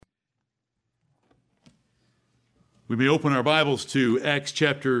We may open our Bibles to Acts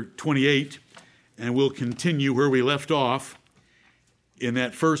chapter 28, and we'll continue where we left off in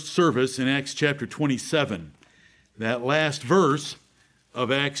that first service in Acts chapter 27. That last verse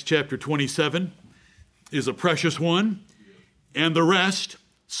of Acts chapter 27 is a precious one, and the rest,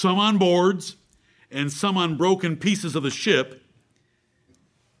 some on boards and some on broken pieces of the ship.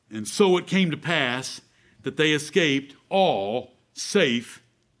 And so it came to pass that they escaped all safe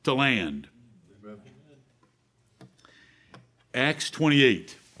to land. Acts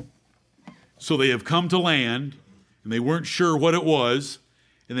 28. So they have come to land, and they weren't sure what it was,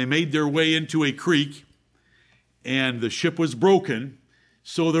 and they made their way into a creek, and the ship was broken,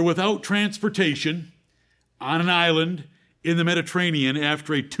 so they're without transportation on an island in the Mediterranean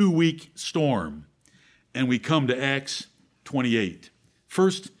after a 2-week storm. And we come to Acts 28.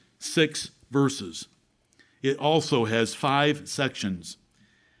 First 6 verses. It also has 5 sections.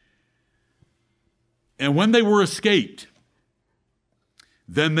 And when they were escaped,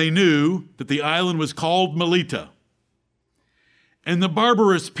 then they knew that the island was called Melita. And the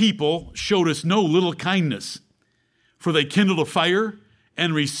barbarous people showed us no little kindness, for they kindled a fire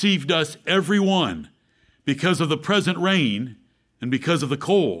and received us every one because of the present rain and because of the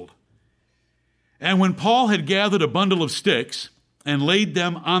cold. And when Paul had gathered a bundle of sticks and laid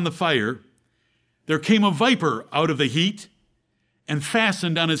them on the fire, there came a viper out of the heat and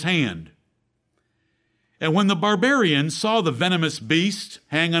fastened on his hand. And when the barbarians saw the venomous beast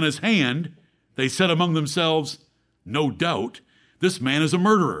hang on his hand, they said among themselves, "No doubt, this man is a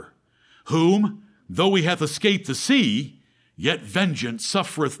murderer, whom, though he hath escaped the sea, yet vengeance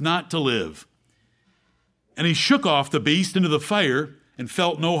suffereth not to live." And he shook off the beast into the fire and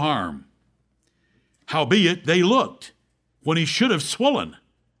felt no harm. Howbeit they looked, when he should have swollen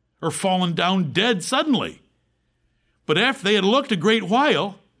or fallen down dead suddenly. But after they had looked a great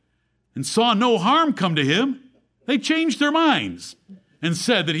while, and saw no harm come to him, they changed their minds and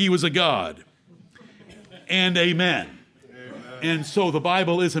said that he was a god. And amen. And so the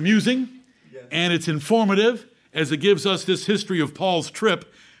Bible is amusing, and it's informative as it gives us this history of Paul's trip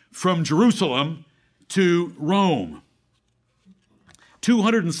from Jerusalem to Rome.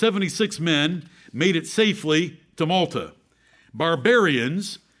 276 men made it safely to Malta.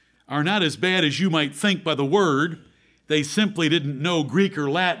 Barbarians are not as bad as you might think by the word. They simply didn't know Greek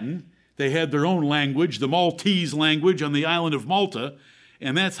or Latin. They had their own language, the Maltese language on the island of Malta,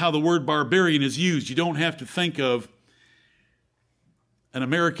 and that's how the word barbarian is used. You don't have to think of an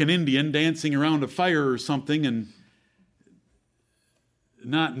American Indian dancing around a fire or something and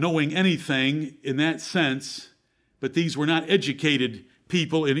not knowing anything in that sense, but these were not educated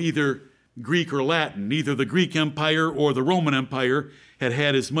people in either Greek or Latin. Neither the Greek Empire or the Roman Empire had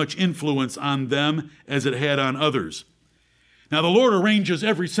had as much influence on them as it had on others. Now, the Lord arranges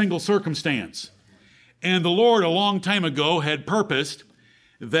every single circumstance. And the Lord, a long time ago, had purposed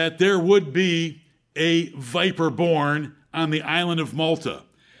that there would be a viper born on the island of Malta,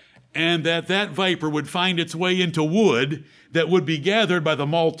 and that viper would find its way into wood that would be gathered by the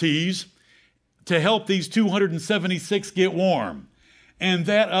Maltese to help these 276 get warm. And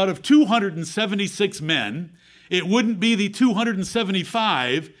that out of 276 men, it wouldn't be the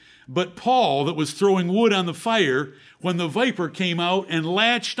 275, but Paul that was throwing wood on the fire when the viper came out and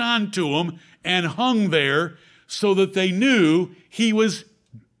latched onto him and hung there so that they knew he was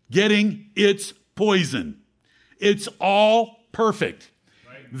getting its poison. It's all perfect.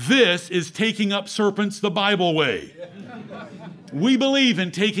 Right. This is taking up serpents the Bible way. We believe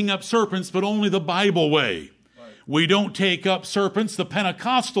in taking up serpents, but only the Bible way. Right. We don't take up serpents the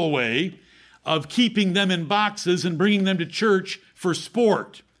Pentecostal way of keeping them in boxes and bringing them to church for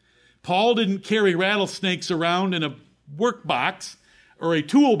sport. Paul didn't carry rattlesnakes around in a workbox or a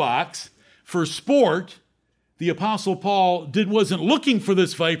toolbox for sport. The Apostle Paul wasn't looking for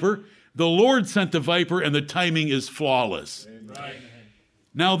this viper. The Lord sent the viper, and the timing is flawless. Right.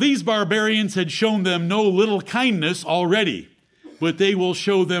 Now, these barbarians had shown them no little kindness already, but they will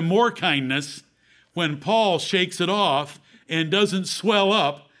show them more kindness when Paul shakes it off and doesn't swell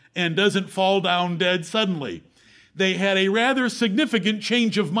up and doesn't fall down dead suddenly. They had a rather significant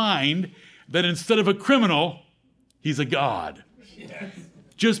change of mind that instead of a criminal, he's a god. Yes.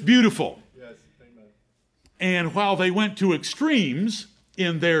 Just beautiful. Yes. Amen. And while they went to extremes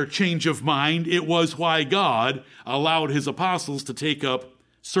in their change of mind, it was why God allowed his apostles to take up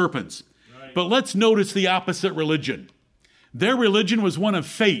serpents. Right. But let's notice the opposite religion. Their religion was one of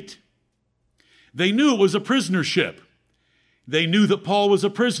fate. They knew it was a prisoner ship. They knew that Paul was a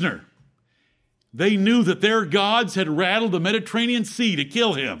prisoner. They knew that their gods had rattled the Mediterranean Sea to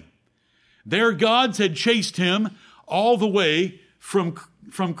kill him. Their gods had chased him all the way from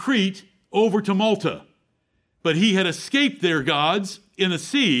Crete over to Malta. but he had escaped their gods in the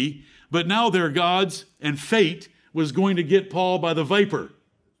sea, but now their gods and fate was going to get Paul by the viper.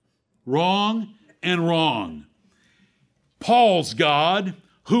 Wrong and wrong. Paul's God,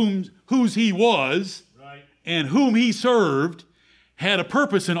 whose he was, and whom he served, had a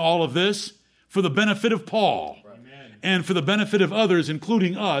purpose in all of this for the benefit of Paul, and for the benefit of others,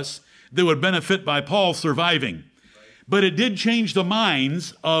 including us, that would benefit by Paul surviving. But it did change the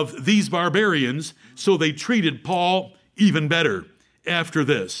minds of these barbarians, so they treated Paul even better after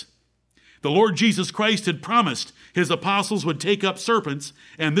this. The Lord Jesus Christ had promised his apostles would take up serpents,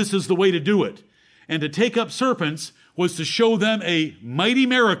 and this is the way to do it. And to take up serpents was to show them a mighty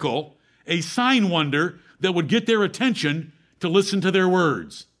miracle, a sign wonder that would get their attention to listen to their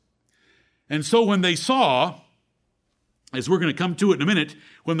words. And so when they saw, as we're going to come to it in a minute,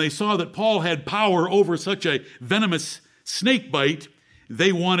 when they saw that Paul had power over such a venomous snake bite,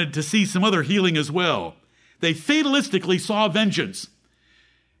 they wanted to see some other healing as well. They fatalistically saw vengeance.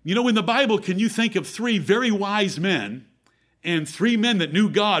 You know, in the Bible, can you think of 3 very wise men and 3 men that knew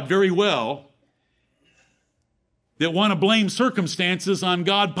God very well that want to blame circumstances on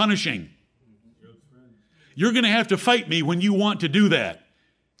God punishing? You're going to have to fight me when you want to do that,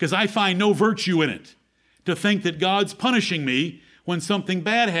 because I find no virtue in it to think that God's punishing me when something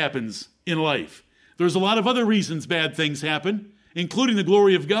bad happens in life. There's a lot of other reasons bad things happen, including the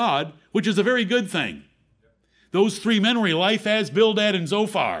glory of God, which is a very good thing. Those 3 men were Eliphaz, Bildad, and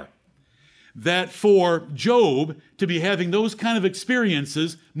Zophar. That for Job to be having those kind of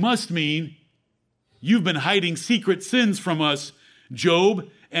experiences must mean you've been hiding secret sins from us, Job,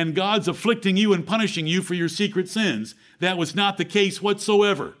 and God's afflicting you and punishing you for your secret sins. That was not the case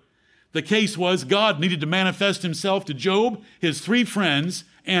whatsoever. The case was God needed to manifest himself to Job, his 3 friends,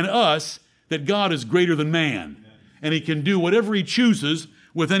 and us, that God is greater than man. And he can do whatever he chooses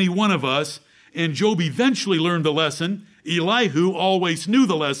with any one of us. And Job eventually learned the lesson. Elihu always knew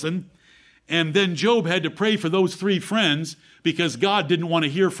the lesson. And then Job had to pray for those 3 friends because God didn't want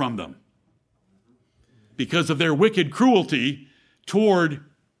to hear from them, because of their wicked cruelty toward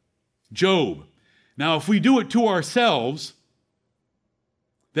Job. Now, if we do it to ourselves,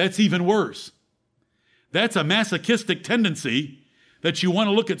 that's even worse. That's a masochistic tendency that you want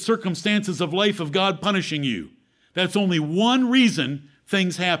to look at circumstances of life of God punishing you. That's only one reason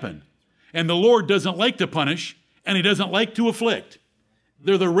things happen. And the Lord doesn't like to punish, and he doesn't like to afflict.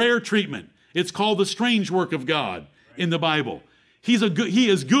 They're the rare treatment. It's called the strange work of God in the Bible. He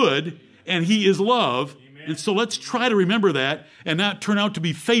is good, and he is love. Amen. And so let's try to remember that and not turn out to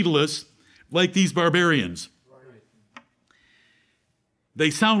be fatalists like these barbarians. They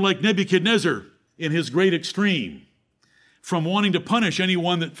sound like Nebuchadnezzar in his great extreme, from wanting to punish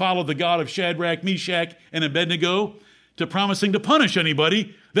anyone that followed the God of Shadrach, Meshach, and Abednego, to promising to punish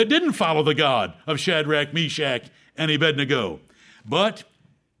anybody that didn't follow the God of Shadrach, Meshach, and Abednego. But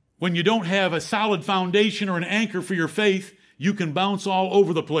when you don't have a solid foundation or an anchor for your faith, you can bounce all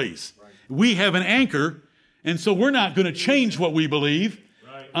over the place. Right. We have an anchor, and so we're not going to change what we believe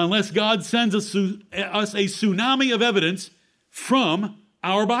unless God sends us a tsunami of evidence from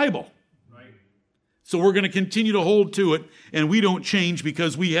our Bible. Right. So we're going to continue to hold to it, and we don't change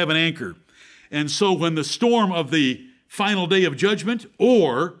because we have an anchor. And so when the storm of the final day of judgment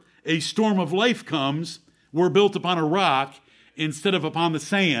or a storm of life comes, we're built upon a rock instead of upon the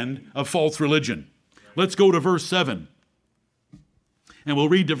sand of false religion. Let's go to verse 7. And we'll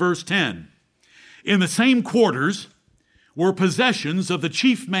read to verse 10. In the same quarters were possessions of the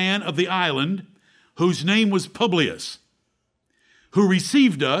chief man of the island, whose name was Publius, who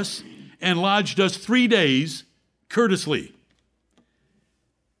received us and lodged us 3 days courteously.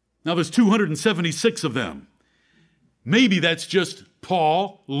 Now there's 276 of them. Maybe that's just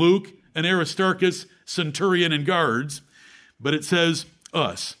Paul, Luke, and Aristarchus, centurion, and guards, but it says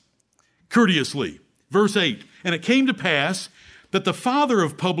us, courteously. Verse 8, and it came to pass that the father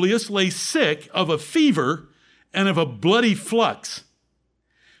of Publius lay sick of a fever and of a bloody flux,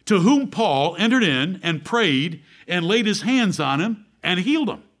 to whom Paul entered in and prayed and laid his hands on him and healed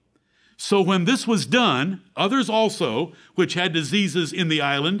him. So when this was done, others also, which had diseases in the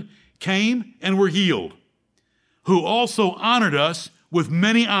island, came and were healed, who also honored us with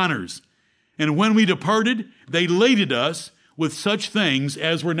many honors. And when we departed, they laded us with such things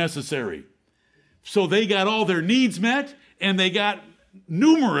as were necessary. So they got all their needs met, and they got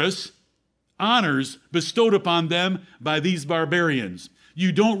numerous honors bestowed upon them by these barbarians.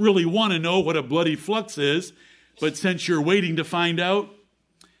 You don't really want to know what a bloody flux is, but since you're waiting to find out,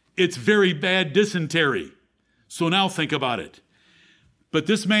 it's very bad dysentery. So now think about it. But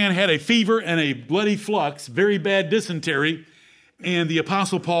this man had a fever and a bloody flux, very bad dysentery. And the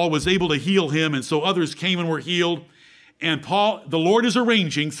Apostle Paul was able to heal him, and so others came and were healed. And the Lord is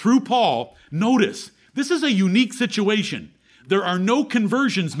arranging through Paul. Notice, this is a unique situation. There are no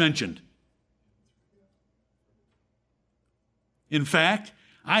conversions mentioned. In fact,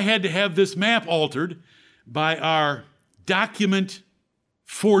 I had to have this map altered by our document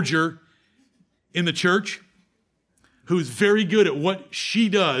forger in the church, who's very good at what she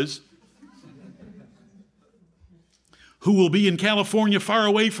does, who will be in California far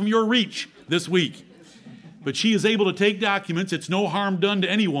away from your reach this week. But she is able to take documents, it's no harm done to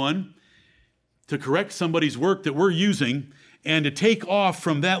anyone, to correct somebody's work that we're using, and to take off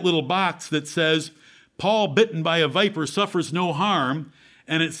from that little box that says, Paul bitten by a viper suffers no harm,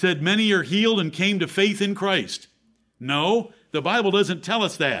 and it said many are healed and came to faith in Christ. No, the Bible doesn't tell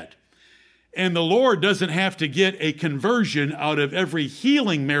us that. And the Lord doesn't have to get a conversion out of every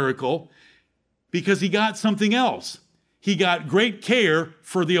healing miracle because he got something else. He got great care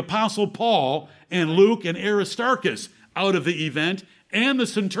for the Apostle Paul and Luke and Aristarchus out of the event and the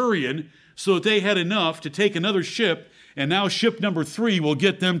centurion so that they had enough to take another ship, and now ship number 3 will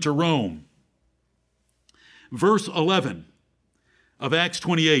get them to Rome. Verse 11 of Acts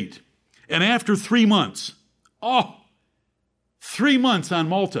 28. And after 3 months, 3 months on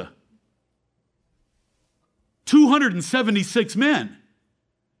Malta, 276 men.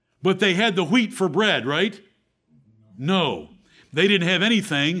 But they had the wheat for bread, right? No. They didn't have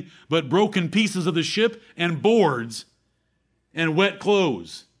anything but broken pieces of the ship and boards and wet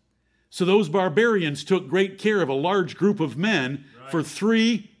clothes. So those barbarians took great care of a large group of men for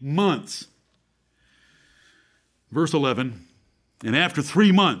 3 months. Verse 11, and after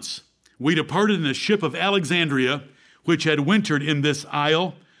 3 months, we departed in a ship of Alexandria, which had wintered in this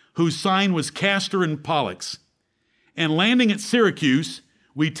isle, whose sign was Castor and Pollux. And landing at Syracuse,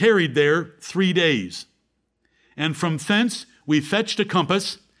 we tarried there 3 days. And from thence we fetched a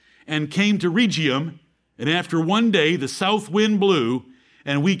compass and came to Rhegium, and after 1 day the south wind blew,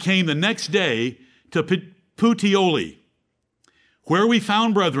 and we came the next day to Puteoli, where we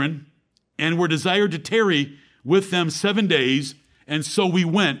found brethren, and were desired to tarry with them 7 days, and so we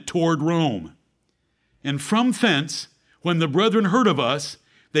went toward Rome. And from thence, when the brethren heard of us,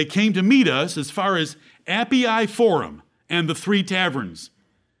 they came to meet us as far as Appii Forum and the 3 taverns,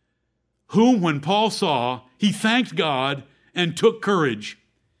 whom when Paul saw, he thanked God and took courage.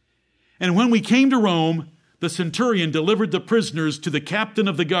 And when we came to Rome, the centurion delivered the prisoners to the captain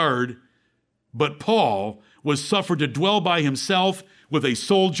of the guard, but Paul was suffered to dwell by himself with a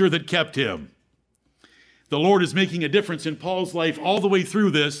soldier that kept him. The Lord is making a difference in Paul's life all the way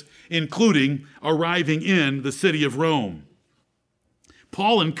through this, including arriving in the city of Rome.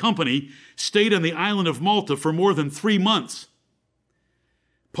 Paul and company stayed on the island of Malta for more than 3 months.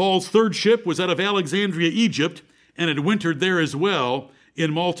 Paul's 3rd ship was out of Alexandria, Egypt, and had wintered there as well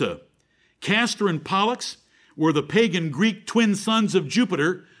in Malta. Castor and Pollux were the pagan Greek twin sons of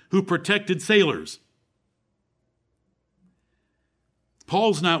Jupiter who protected sailors.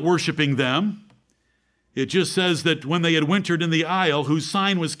 Paul's not worshiping them. It just says that when they had wintered in the isle, whose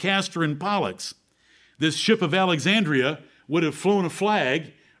sign was Castor and Pollux, this ship of Alexandria would have flown a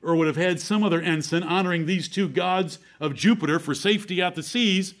flag or would have had some other ensign honoring these 2 gods of Jupiter for safety out the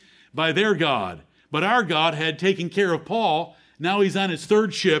seas by their God. But our God had taken care of Paul. Now he's on his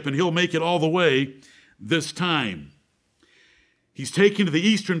 3rd ship, and he'll make it all the way this time. He's taken to the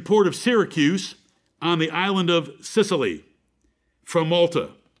eastern port of Syracuse on the island of Sicily from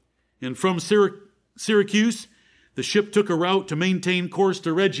Malta. And from Syracuse, the ship took a route to maintain course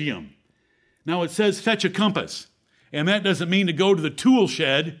to Rhegium. Now it says fetch a compass. And that doesn't mean to go to the tool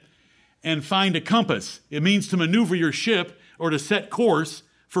shed and find a compass. It means to maneuver your ship or to set course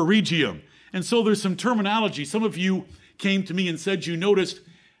for Rhegium. And so there's some terminology. Some of you came to me and said you noticed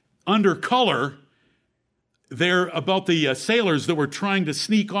under color there about the sailors that were trying to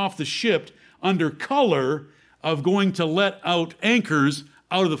sneak off the ship under color of going to let out anchors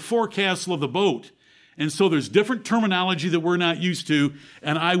out of the forecastle of the boat. And so there's different terminology that we're not used to,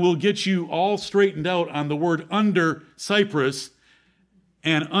 and I will get you all straightened out on the word under Cyprus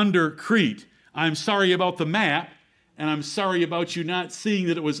and under Crete. I'm sorry about the map, and I'm sorry about you not seeing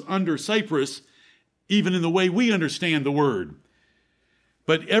that it was under Cyprus, even in the way we understand the word.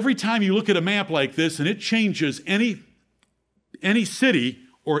 But every time you look at a map like this, and it changes any city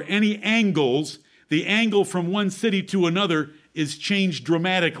or any angles, the angle from one city to another is changed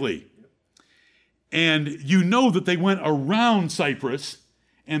dramatically. And you know that they went around Cyprus,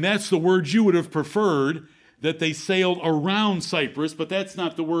 and that's the word you would have preferred, that they sailed around Cyprus, but that's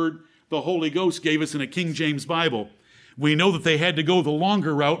not the word the Holy Ghost gave us in a King James Bible. We know that they had to go the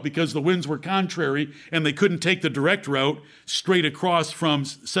longer route because the winds were contrary and they couldn't take the direct route straight across from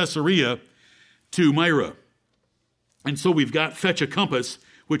Caesarea to Myra. And so we've got fetch a compass,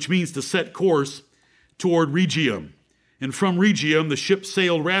 which means to set course toward Rhegium. And from Rhegium, the ship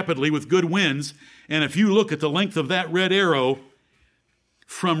sailed rapidly with good winds. And if you look at the length of that red arrow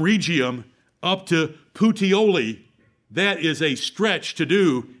from Rhegium up to Puteoli, that is a stretch to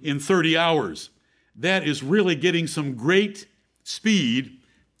do in 30 hours. That is really getting some great speed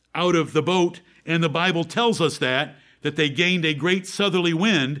out of the boat. And the Bible tells us that they gained a great southerly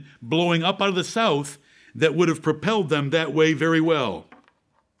wind blowing up out of the south that would have propelled them that way very well.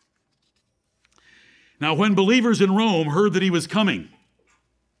 Now, when believers in Rome heard that he was coming,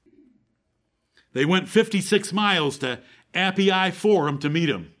 they went 56 miles to Appii Forum to meet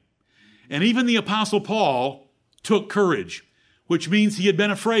him. And even the Apostle Paul took courage, which means he had been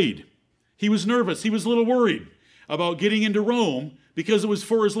afraid. He was nervous. He was a little worried about getting into Rome because it was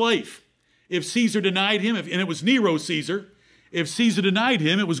for his life. If Caesar denied him, and it was Nero Caesar, if Caesar denied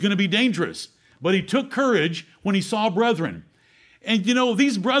him, it was going to be dangerous. But he took courage when he saw brethren. And you know,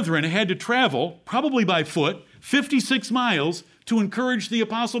 these brethren had to travel, probably by foot, 56 miles to encourage the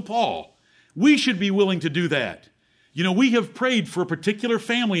Apostle Paul. We should be willing to do that. You know, we have prayed for a particular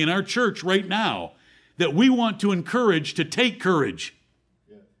family in our church right now that we want to encourage to take courage.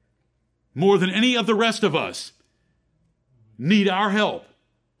 More than any of the rest of us need our help,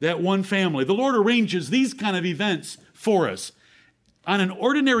 that one family. The Lord arranges these kind of events for us on an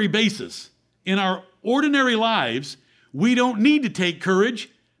ordinary basis. In our ordinary lives, we don't need to take courage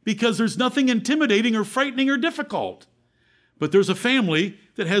because there's nothing intimidating or frightening or difficult. But there's a family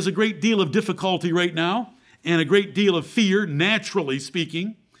that has a great deal of difficulty right now and a great deal of fear, naturally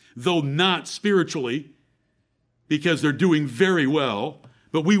speaking, though not spiritually, because they're doing very well,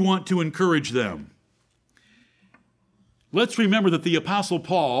 but we want to encourage them. Let's remember that the Apostle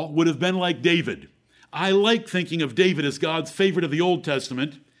Paul would have been like David. I like thinking of David as God's favorite of the Old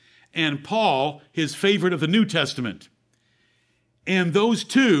Testament, and Paul his favorite of the New Testament. And those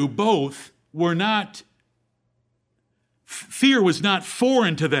two both were not, fear was not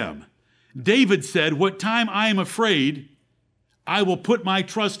foreign to them. David said, "What time I am afraid, I will put my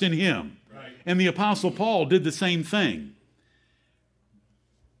trust in him." Right. And the Apostle Paul did the same thing.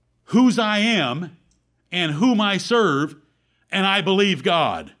 Whose I am and whom I serve, and I believe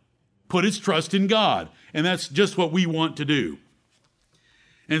God. Put his trust in God. And that's just what we want to do.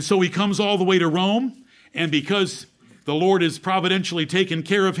 And so he comes all the way to Rome, and because the Lord has providentially taken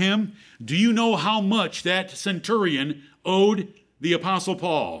care of him, do you know how much that centurion owed the Apostle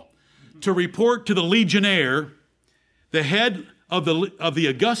Paul? To report to the legionnaire, the head of the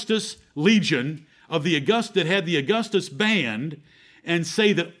Augustus Legion, that had the Augustus band, and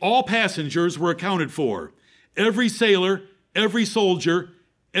say that all passengers were accounted for. Every sailor, every soldier,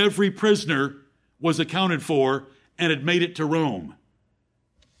 every prisoner was accounted for and had made it to Rome.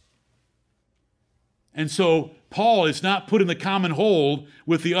 And so Paul is not put in the common hold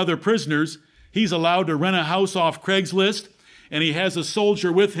with the other prisoners. He's allowed to rent a house off Craigslist, and he has a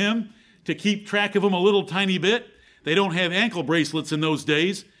soldier with him to keep track of him a little tiny bit. They don't have ankle bracelets in those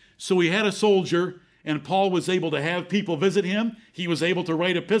days, so he had a soldier, and Paul was able to have people visit him. He was able to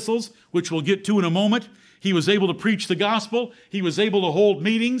write epistles, which we'll get to in a moment. He was able to preach the gospel. He was able to hold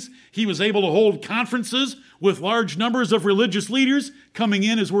meetings. He was able to hold conferences with large numbers of religious leaders coming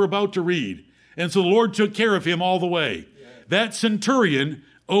in as we're about to read. And so the Lord took care of him all the way. That centurion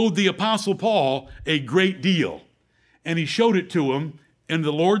owed the Apostle Paul a great deal. And he showed it to him in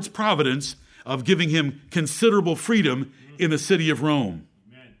the Lord's providence of giving him considerable freedom in the city of Rome.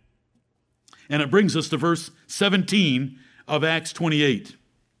 Amen. And it brings us to verse 17 of Acts 28.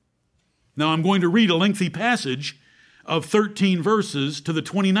 Now I'm going to read a lengthy passage of 13 verses to the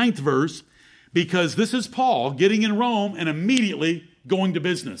 29th verse, because this is Paul getting in Rome and immediately going to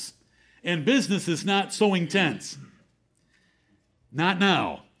business. And business is not so intense. Not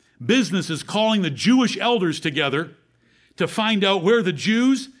now. Business is calling the Jewish elders together to find out where the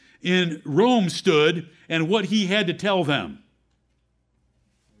Jews in Rome stood and what he had to tell them.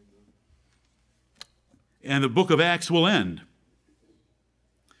 And the book of Acts will end.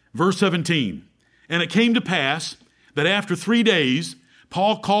 Verse 17. And it came to pass that after 3 days,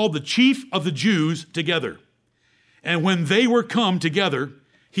 Paul called the chief of the Jews together. And when they were come together,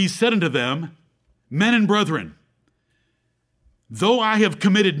 he said unto them, Men and brethren, though I have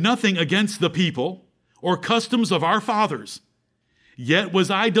committed nothing against the people or customs of our fathers, yet was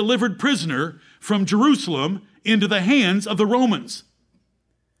I delivered prisoner from Jerusalem into the hands of the Romans,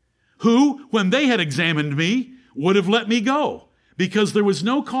 who, when they had examined me, would have let me go, because there was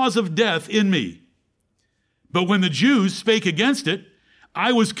no cause of death in me. But when the Jews spake against it,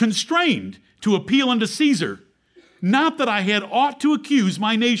 I was constrained to appeal unto Caesar, not that I had aught to accuse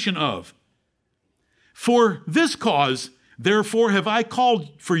my nation of. For this cause, therefore, have I called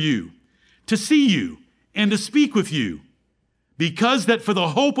for you, to see you, and to speak with you, because that for the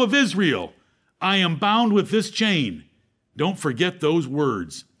hope of Israel I am bound with this chain. Don't forget those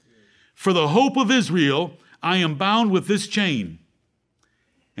words. For the hope of Israel I am bound with this chain.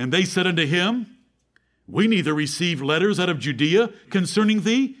 And they said unto him, We neither received letters out of Judea concerning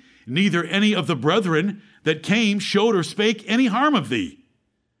thee, neither any of the brethren that came showed or spake any harm of thee.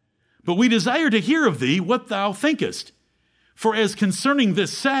 But we desire to hear of thee what thou thinkest. For as concerning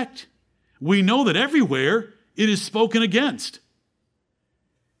this sect, we know that everywhere it is spoken against.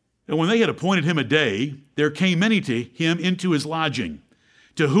 And when they had appointed him a day, there came many to him into his lodging,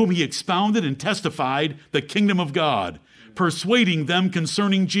 to whom he expounded and testified the kingdom of God, persuading them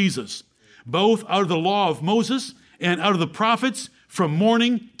concerning Jesus, both out of the law of Moses and out of the prophets from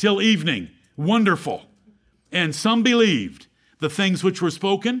morning till evening. Wonderful. And some believed the things which were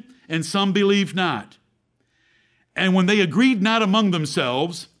spoken, and some believed not. And when they agreed not among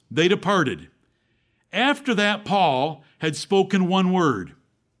themselves, they departed. After that, Paul had spoken one word.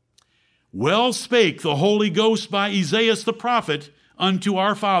 Well spake the Holy Ghost by Esaias the prophet unto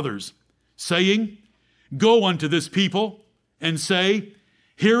our fathers, saying, Go unto this people, and say,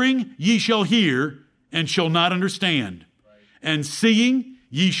 Hearing ye shall hear, and shall not understand. And seeing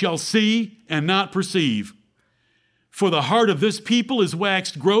ye shall see, and not perceive. For the heart of this people is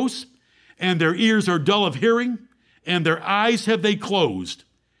waxed gross, and their ears are dull of hearing, and their eyes have they closed,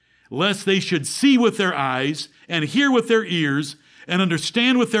 lest they should see with their eyes, and hear with their ears, and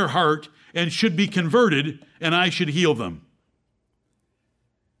understand with their heart, and should be converted, and I should heal them.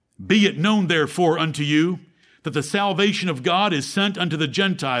 Be it known therefore unto you, that the salvation of God is sent unto the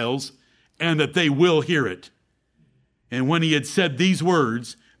Gentiles, and that they will hear it. And when he had said these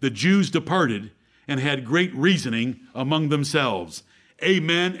words, the Jews departed, and had great reasoning among themselves.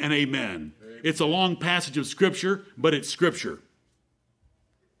 Amen and amen. It's a long passage of Scripture, but it's Scripture.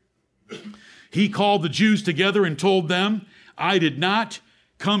 He called the Jews together and told them, I did not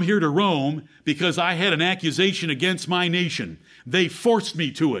come here to Rome because I had an accusation against my nation. They forced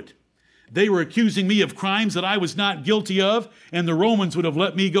me to it. They were accusing me of crimes that I was not guilty of, and the Romans would have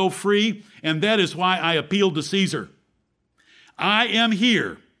let me go free, and that is why I appealed to Caesar. I am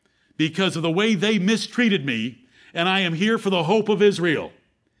here because of the way they mistreated me, and I am here for the hope of Israel.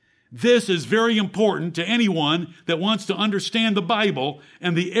 This is very important to anyone that wants to understand the Bible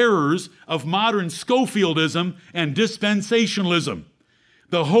and the errors of modern Scofieldism and dispensationalism.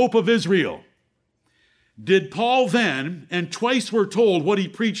 The hope of Israel. Did Paul then, and twice we're told what he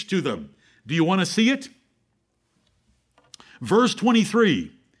preached to them. Do you want to see it? Verse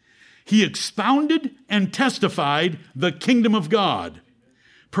 23. He expounded and testified the kingdom of God,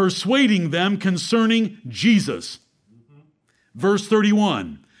 persuading them concerning Jesus. Verse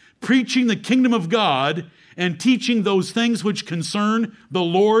 31. Preaching the kingdom of God and teaching those things which concern the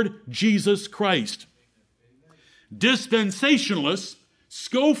Lord Jesus Christ. Dispensationalists,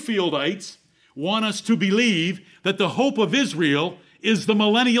 Scofieldites, want us to believe that the hope of Israel is the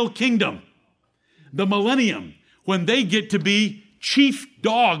millennial kingdom. The millennium, when they get to be chief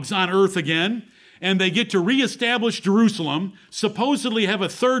dogs on earth again, and they get to reestablish Jerusalem, supposedly have a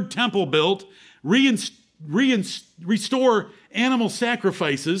third temple built, restore animal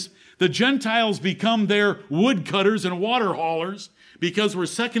sacrifices. The Gentiles become their woodcutters and water haulers because we're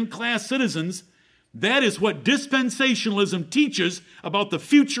second-class citizens. That is what dispensationalism teaches about the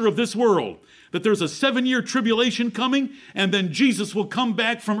future of this world. That there's a 7-year tribulation coming, and then Jesus will come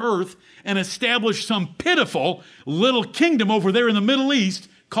back from earth and establish some pitiful little kingdom over there in the Middle East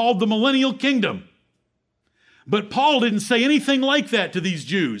called the millennial kingdom. But Paul didn't say anything like that to these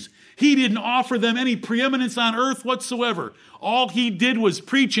Jews. He didn't offer them any preeminence on earth whatsoever. All he did was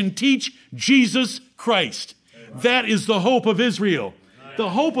preach and teach Jesus Christ. That is the hope of Israel. The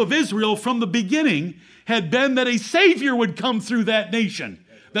hope of Israel from the beginning had been that a Savior would come through that nation,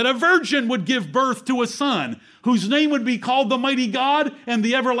 that a virgin would give birth to a son whose name would be called the Mighty God and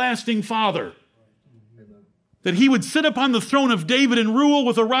the Everlasting Father, that he would sit upon the throne of David and rule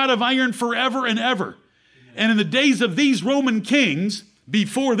with a rod of iron forever and ever. And in the days of these Roman kings,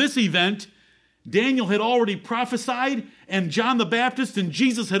 before this event, Daniel had already prophesied, and John the Baptist and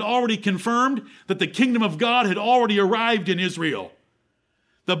Jesus had already confirmed that the kingdom of God had already arrived in Israel.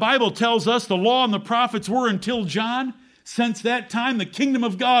 The Bible tells us the law and the prophets were until John. Since that time, the kingdom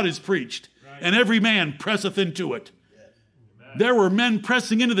of God is preached, and every man presseth into it. There were men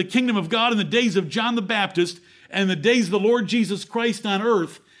pressing into the kingdom of God in the days of John the Baptist and the days of the Lord Jesus Christ on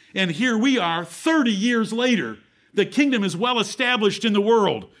earth, And here we are 30 years later. The kingdom is well established in the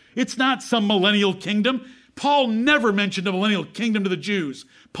world. It's not some millennial kingdom. Paul never mentioned a millennial kingdom to the Jews.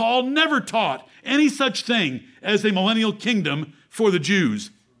 Paul never taught any such thing as a millennial kingdom for the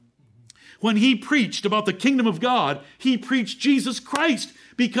Jews. When he preached about the kingdom of God, he preached Jesus Christ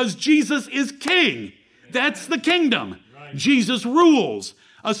because Jesus is king. That's the kingdom. Jesus rules,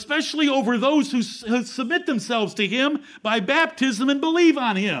 especially over those who submit themselves to him by baptism and believe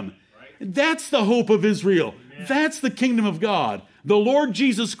on him. That's the hope of Israel. That's the kingdom of God. The Lord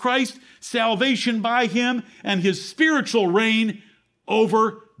Jesus Christ, salvation by him, and his spiritual reign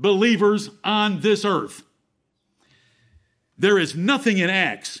over believers on this earth. There is nothing in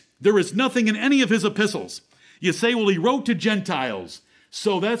Acts. There is nothing in any of his epistles. You say, well, he wrote to Gentiles,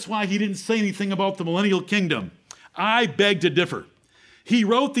 so that's why he didn't say anything about the millennial kingdom. I beg to differ. He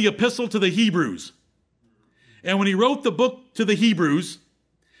wrote the epistle to the Hebrews. And when he wrote the book to the Hebrews,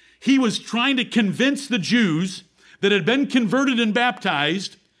 he was trying to convince the Jews that had been converted and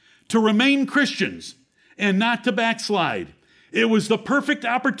baptized to remain Christians and not to backslide. It was the perfect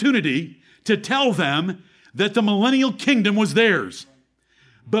opportunity to tell them that the millennial kingdom was theirs.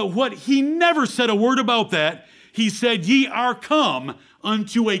 But what he never said a word about that. He said, ye are come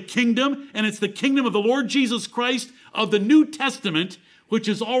unto a kingdom, and it's the kingdom of the Lord Jesus Christ of the New Testament, which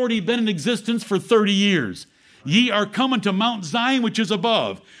has already been in existence for 30 years. Ye are come unto Mount Zion, which is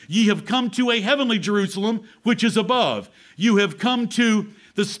above. Ye have come to a heavenly Jerusalem, which is above. You have come to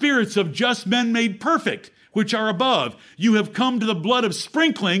the spirits of just men made perfect, which are above. You have come to the blood of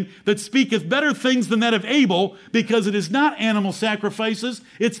sprinkling that speaketh better things than that of Abel, because it is not animal sacrifices.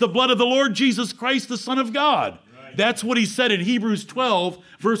 It's the blood of the Lord Jesus Christ, the Son of God. Right. That's what he said in Hebrews 12,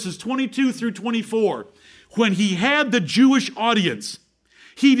 verses 22 through 24. When he had the Jewish audience,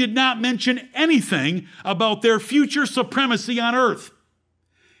 he did not mention anything about their future supremacy on earth.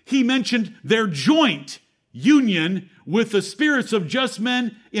 He mentioned their joint union with the spirits of just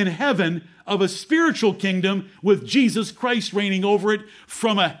men in heaven of a spiritual kingdom with Jesus Christ reigning over it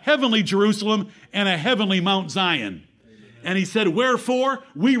from a heavenly Jerusalem and a heavenly Mount Zion. And he said, wherefore,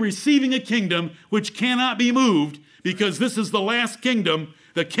 we receiving a kingdom which cannot be moved, because this is the last kingdom,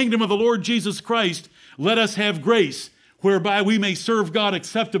 the kingdom of the Lord Jesus Christ, let us have grace, whereby we may serve God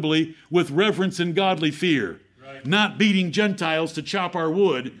acceptably with reverence and godly fear, not beating Gentiles to chop our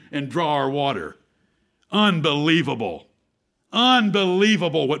wood and draw our water. Unbelievable.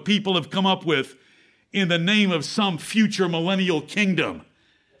 Unbelievable what people have come up with in the name of some future millennial kingdom.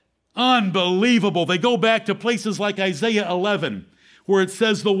 Unbelievable. They go back to places like Isaiah 11, where it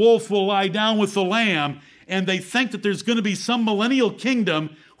says the wolf will lie down with the lamb, and they think that there's going to be some millennial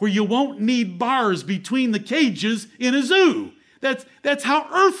kingdom where you won't need bars between the cages in a zoo. That's how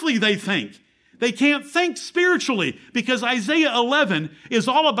earthly they think. They can't think spiritually, because Isaiah 11 is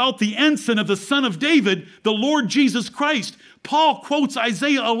all about the ensign of the Son of David, the Lord Jesus Christ. Paul quotes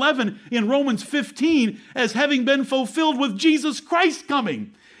Isaiah 11 in Romans 15 as having been fulfilled with Jesus Christ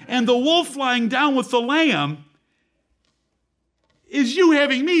coming. And the wolf lying down with the lamb is you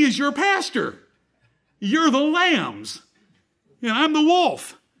having me as your pastor. You're the lambs, and I'm the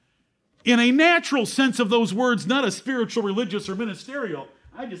wolf. In a natural sense of those words, not a spiritual, religious, or ministerial.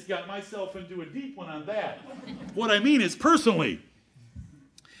 I just got myself into a deep one on that. What I mean is personally.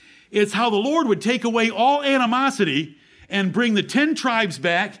 It's how the Lord would take away all animosity and bring the 10 tribes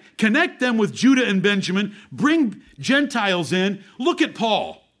back, connect them with Judah and Benjamin, bring Gentiles in. Look at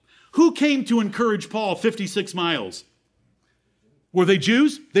Paul. Who came to encourage Paul 56 miles? Were they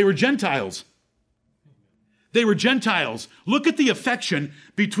Jews? They were Gentiles. They were Gentiles. Look at the affection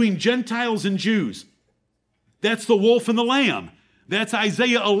between Gentiles and Jews. That's the wolf and the lamb. That's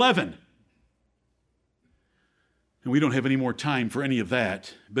Isaiah 11. And we don't have any more time for any of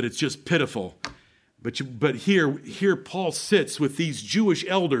that, but it's just pitiful. But here Paul sits with these Jewish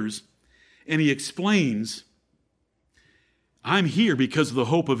elders, and he explains, I'm here because of the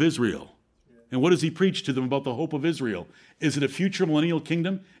hope of Israel. And what does he preach to them about the hope of Israel? Is it a future millennial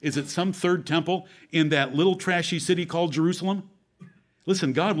kingdom? Is it some third temple in that little trashy city called Jerusalem?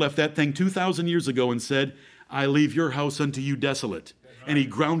 Listen, God left that thing 2,000 years ago and said, I leave your house unto you desolate. And he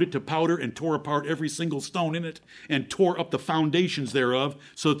ground it to powder and tore apart every single stone in it and tore up the foundations thereof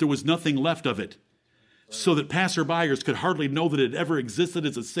so that there was nothing left of it, so that passerbyers could hardly know that it ever existed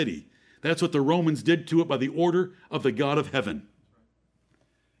as a city. That's what the Romans did to it by the order of the God of heaven.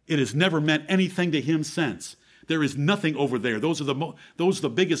 It has never meant anything to him since. There is nothing over there. Those are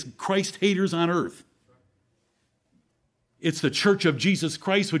the biggest Christ haters on earth. It's the church of Jesus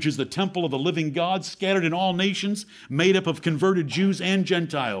Christ, which is the temple of the living God, scattered in all nations, made up of converted Jews and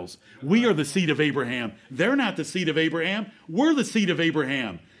Gentiles. We are the seed of Abraham. They're not the seed of Abraham. We're the seed of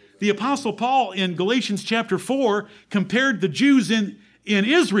Abraham. The Apostle Paul in Galatians chapter 4 compared the Jews in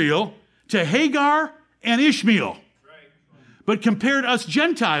Israel to Hagar and Ishmael. But compared us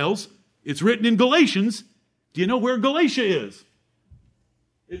Gentiles, it's written in Galatians. Do you know where Galatia is?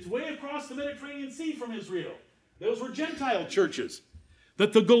 It's way across the Mediterranean Sea from Israel. Those were Gentile churches.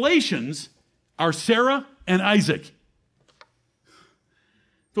 That the Galatians are Sarah and Isaac.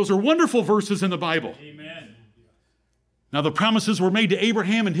 Those are wonderful verses in the Bible. Amen. Now the promises were made to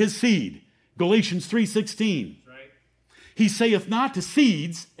Abraham and his seed. Galatians 3:16. Right. He saith not to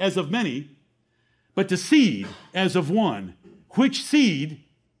seeds as of many, but to seed as of one, which seed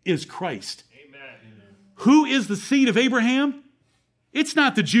is Christ. Amen. Who is the seed of Abraham? It's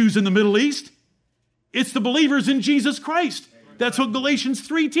not the Jews in the Middle East. It's the believers in Jesus Christ. That's what Galatians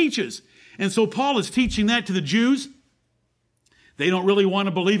 3 teaches. And so Paul is teaching that to the Jews. They don't really want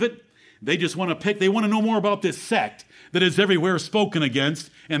to believe it. They just want to they want to know more about this sect that is everywhere spoken against,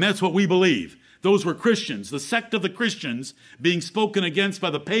 and that's what we believe. Those were Christians, the sect of the Christians being spoken against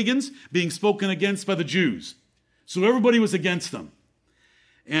by the pagans, being spoken against by the Jews. So everybody was against them.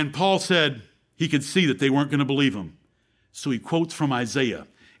 And Paul said he could see that they weren't going to believe him. So he quotes from Isaiah.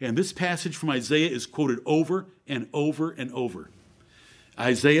 And this passage from Isaiah is quoted over and over and over.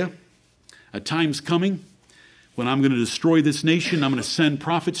 Isaiah, a time's coming when I'm going to destroy this nation. I'm going to send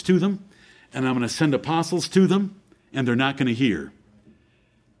prophets to them, and I'm going to send apostles to them, and they're not going to hear.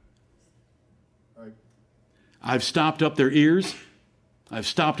 I've stopped up their ears. I've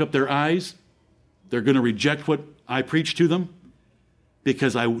stopped up their eyes. They're going to reject what I preach to them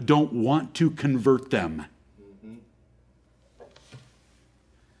because I don't want to convert them.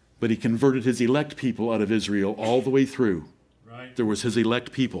 But he converted his elect people out of Israel all the way through. Right. There was his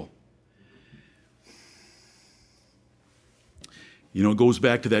elect people. You know, it goes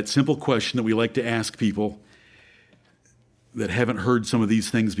back to that simple question that we like to ask people that haven't heard some of these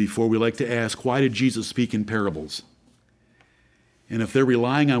things before. We like to ask, why did Jesus speak in parables? And if they're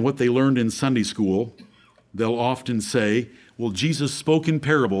relying on what they learned in Sunday school, they'll often say, well, Jesus spoke in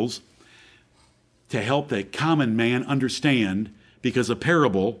parables to help the common man understand, because a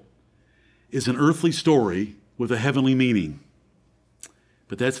parable is an earthly story with a heavenly meaning.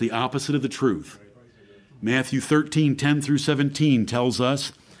 But that's the opposite of the truth. Matthew 13:10 through 17 tells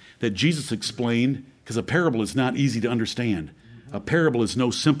us that Jesus explained, because a parable is not easy to understand. A parable is no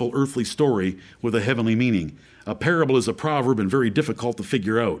simple earthly story with a heavenly meaning. A parable is a proverb and very difficult to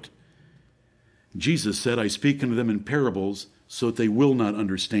figure out. Jesus said, I speak unto them in parables so that they will not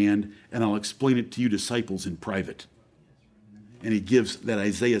understand, and I'll explain it to you disciples in private. And he gives that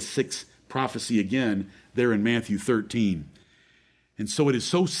Isaiah 6 prophecy again there in Matthew 13. And so it is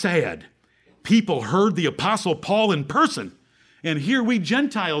so sad. People heard the Apostle Paul in person. And here we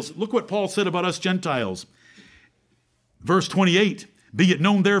Gentiles, look what Paul said about us Gentiles. Verse 28, be it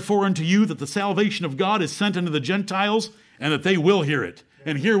known therefore unto you that the salvation of God is sent unto the Gentiles, and that they will hear it.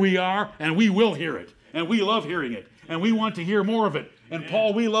 And here we are, and we will hear it. And we love hearing it. And we want to hear more of it. And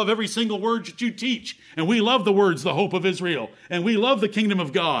Paul, we love every single word that you teach. And we love the words, the hope of Israel. And we love the kingdom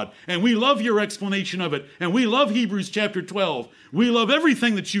of God. And we love your explanation of it. And we love Hebrews chapter 12. We love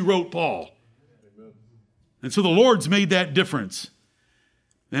everything that you wrote, Paul. And so the Lord's made that difference.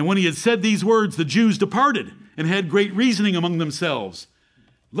 And when he had said these words, the Jews departed and had great reasoning among themselves.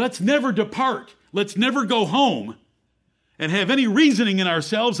 Let's never depart. Let's never go home and have any reasoning in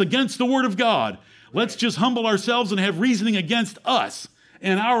ourselves against the word of God. Let's just humble ourselves and have reasoning against us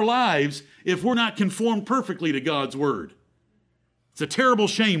and our lives if we're not conformed perfectly to God's word. It's a terrible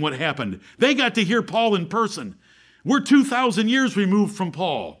shame what happened. They got to hear Paul in person. We're 2,000 years removed from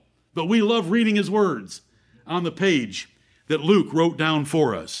Paul, but we love reading his words on the page that Luke wrote down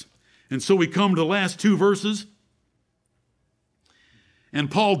for us. And so we come to the last two verses.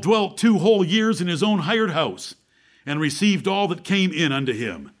 And Paul dwelt 2 whole years in his own hired house and received all that came in unto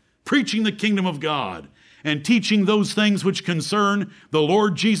him, preaching the kingdom of God and teaching those things which concern the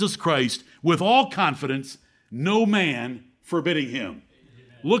Lord Jesus Christ with all confidence, no man forbidding him.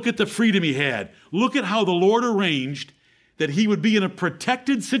 Look at the freedom he had. Look at how the Lord arranged that he would be in a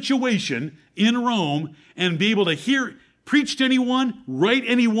protected situation in Rome and be able to preach to anyone, write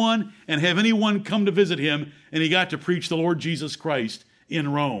anyone, and have anyone come to visit him. And he got to preach the Lord Jesus Christ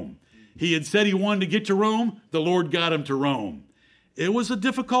in Rome. He had said he wanted to get to Rome. The Lord got him to Rome. It was a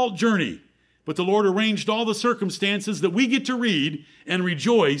difficult journey, but the Lord arranged all the circumstances that we get to read and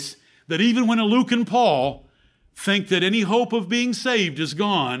rejoice that even when Luke and Paul think that any hope of being saved is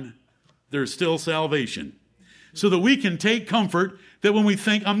gone, there's still salvation. So that we can take comfort that when we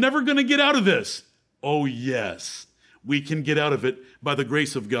think, I'm never going to get out of this. Oh, yes, we can get out of it by the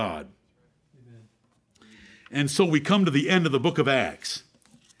grace of God. Amen. And so we come to the end of the book of Acts.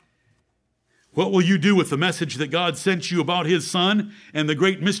 What will you do with the message that God sent you about his Son and the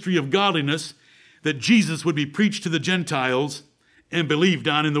great mystery of godliness, that Jesus would be preached to the Gentiles and believed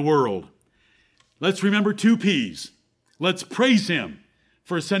on in the world? Let's remember 2 P's. Let's praise him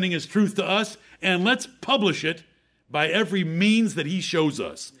for sending his truth to us, and let's publish it by every means that he shows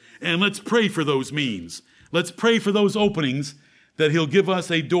us. And let's pray for those means. Let's pray for those openings that he'll give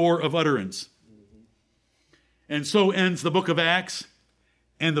us a door of utterance. And so ends the book of Acts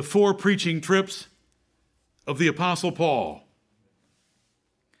and the 4 preaching trips of the Apostle Paul.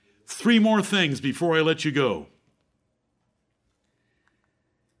 3 more things before I let you go.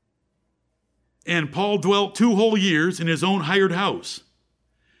 And Paul dwelt 2 whole years in his own hired house,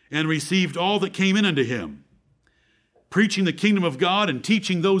 and received all that came in unto him, preaching the kingdom of God and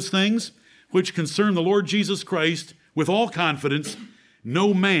teaching those things which concern the Lord Jesus Christ with all confidence,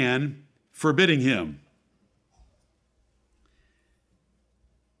 no man forbidding him.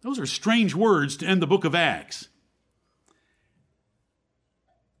 Those are strange words to end the book of Acts.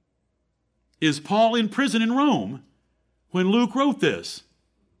 Is Paul in prison in Rome when Luke wrote this?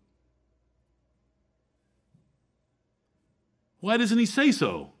 Why doesn't he say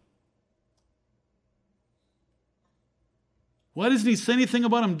so? Why doesn't he say anything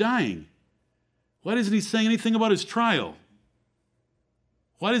about him dying? Why doesn't he say anything about his trial?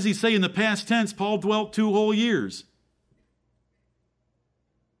 Why does he say in the past tense, Paul dwelt 2 whole years?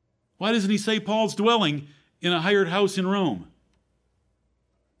 Why doesn't he say Paul's dwelling in a hired house in Rome?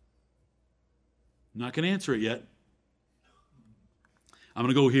 I'm not going to answer it yet. I'm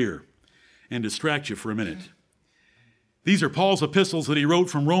going to go here and distract you for a minute. These are Paul's epistles that he wrote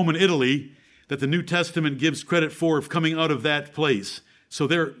from Rome and Italy that the New Testament gives credit for of coming out of that place. So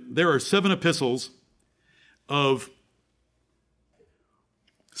there are 7 epistles that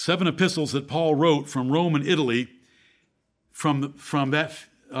Paul wrote from Rome and Italy from that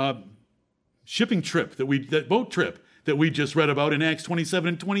shipping trip, that boat trip that we just read about in Acts 27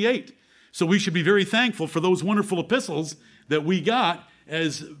 and 28. So we should be very thankful for those wonderful epistles that we got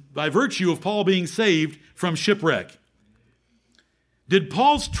as by virtue of Paul being saved from shipwreck. Did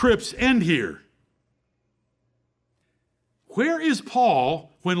Paul's trips end here? Where is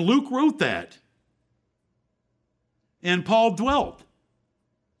Paul when Luke wrote that? And Paul dwelt.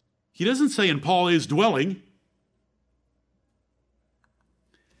 He doesn't say, and Paul is dwelling.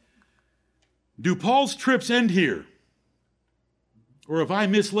 Do Paul's trips end here? Or have I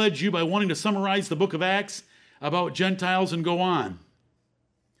misled you by wanting to summarize the book of Acts about Gentiles and go on?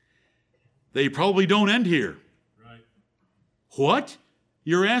 They probably don't end here. Right. What?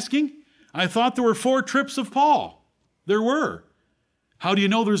 You're asking? I thought there were 4 trips of Paul. There were. How do you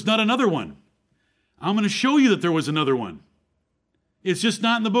know there's not another one? I'm going to show you that there was another one. It's just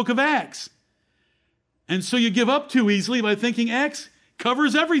not in the book of Acts. And so you give up too easily by thinking Acts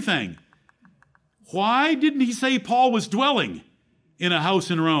covers everything. Why didn't he say Paul was dwelling in a house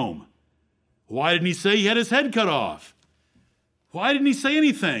in Rome? Why didn't he say he had his head cut off? Why didn't he say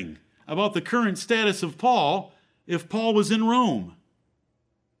anything about the current status of Paul if Paul was in Rome?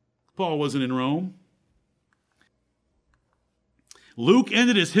 Paul wasn't in Rome. Luke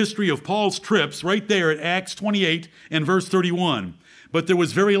ended his history of Paul's trips right there at Acts 28 and verse 31. But there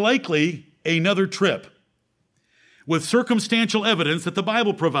was very likely another trip with circumstantial evidence that the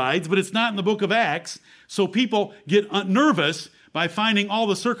Bible provides, but it's not in the book of Acts. So people get nervous by finding all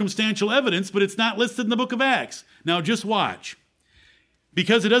the circumstantial evidence, but it's not listed in the book of Acts. Now just watch.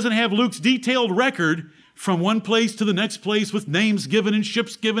 Because it doesn't have Luke's detailed record from one place to the next place with names given and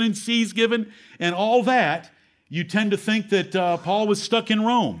ships given and seas given and all that, you tend to think that Paul was stuck in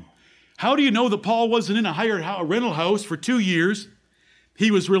Rome. How do you know that Paul wasn't in a rental house for 2 years?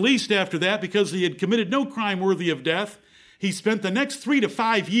 He was released after that because he had committed no crime worthy of death. He spent the next 3 to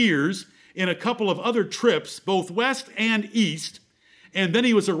 5 years in a couple of other trips, both west and east, and then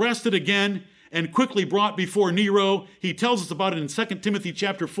he was arrested again and quickly brought before Nero. He tells us about it in 2 Timothy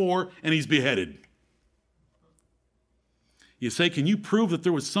chapter 4, and he's beheaded. You say, can you prove that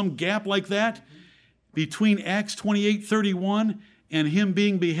there was some gap like that between Acts 28:31 and him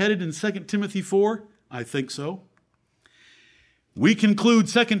being beheaded in 2 Timothy 4? I think so. We conclude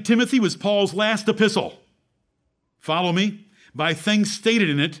 2 Timothy was Paul's last epistle. Follow me? By things stated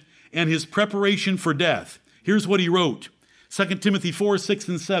in it and his preparation for death. Here's what he wrote. 2 Timothy 4, 6,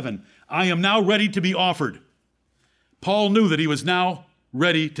 and 7. I am now ready to be offered. Paul knew that he was now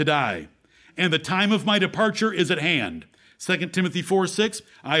ready to die. And the time of my departure is at hand. 2 Timothy 4, 6.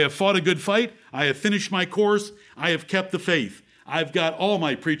 I have fought a good fight. I have finished my course. I have kept the faith. I've got all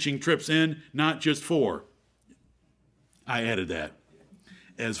my preaching trips in, not just 4. I added that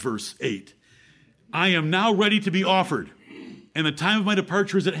as verse 8. I am now ready to be offered, and the time of my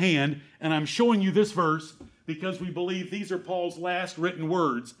departure is at hand, And I'm showing you this verse because we believe these are Paul's last written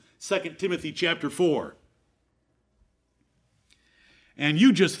words, 2 Timothy chapter 4. And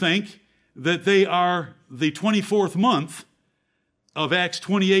you just think that they are the 24th month of Acts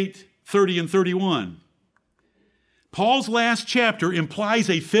 28, 30, and 31. Paul's last chapter implies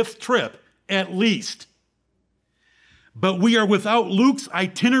a fifth trip, at least. But we are without Luke's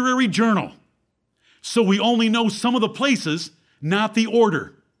itinerary journal, so we only know some of the places, not the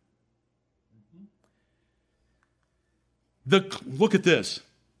order. Look at this,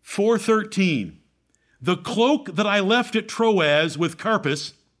 4:13. The cloak that I left at Troas with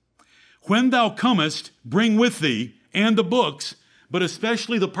Carpus, when thou comest, bring with thee, and the books, but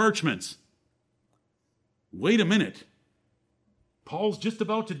especially the parchments. Wait a minute. Paul's just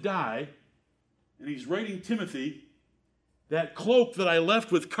about to die, and he's writing Timothy, that cloak that I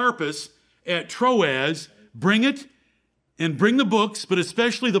left with Carpus at Troas, bring it, and bring the books, but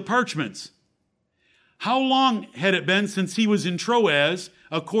especially the parchments. How long had it been since he was in Troas,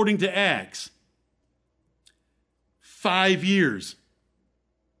 according to Acts? 5 years.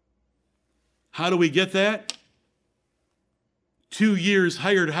 How do we get that? 2 years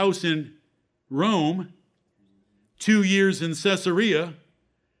hired house in Rome, 2 years in Caesarea,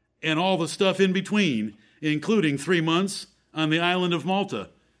 and all the stuff in between, including 3 months on the island of Malta.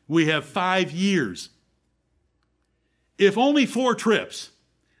 We have 5 years. If only 4 trips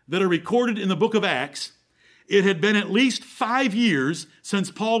that are recorded in the book of Acts, it had been at least 5 years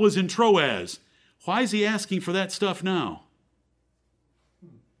since Paul was in Troas. Why is he asking for that stuff now?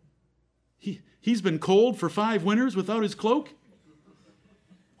 He's been cold for 5 winters without his cloak?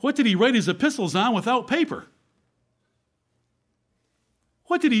 What did he write his epistles on without paper?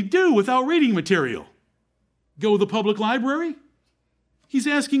 What did he do without reading material? Go to the public library? He's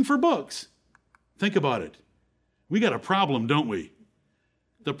asking for books. Think about it. We got a problem, don't we?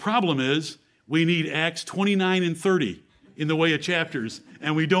 The problem is we need Acts 29 and 30 in the way of chapters,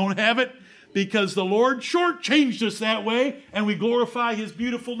 and we don't have it because the Lord shortchanged us that way, and we glorify his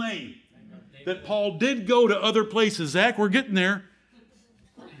beautiful name. That Paul did go to other places. Zach, we're getting there.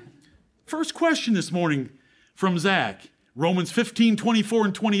 First question this morning from Zach. Romans 15, 24,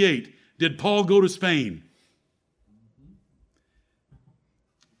 and 28. Did Paul go to Spain?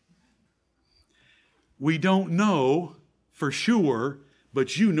 We don't know for sure,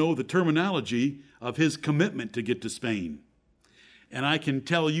 but you know the terminology of his commitment to get to Spain. And I can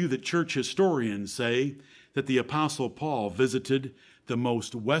tell you that church historians say that the Apostle Paul visited the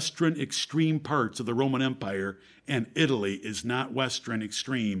most western extreme parts of the Roman Empire, and Italy is not western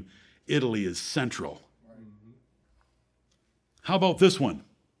extreme. Italy is central. How about this one?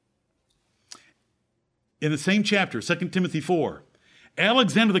 In the same chapter, 2 Timothy 4,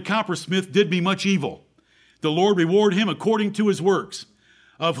 Alexander the coppersmith did me much evil. The Lord reward him according to his works,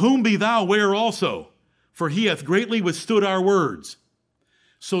 of whom be thou ware also, for he hath greatly withstood our words.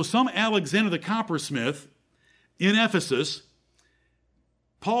 So some Alexander the coppersmith in Ephesus,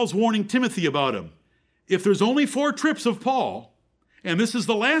 Paul's warning Timothy about him. If there's only 4 trips of Paul, and this is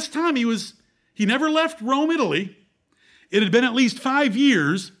the last time he never left Rome, Italy, it had been at least 5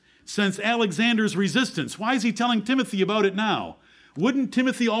 years since Alexander's resistance. Why is he telling Timothy about it now? Wouldn't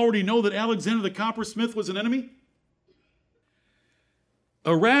Timothy already know that Alexander the coppersmith was an enemy?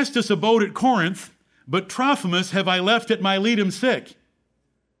 Erastus abode at Corinth, but Trophimus have I left at Miletum sick.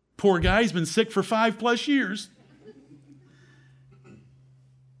 Poor guy's been sick for 5+ years.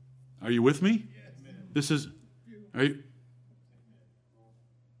 Are you with me?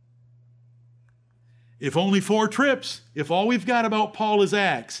 If only 4 trips, if all we've got about Paul is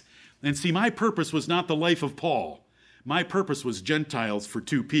Acts. And see, my purpose was not the life of Paul. My purpose was Gentiles for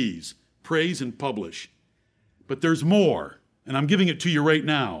 2 P's, praise and publish. But there's more, and I'm giving it to you right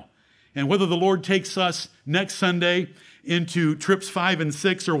now. And whether the Lord takes us next Sunday into trips 5 and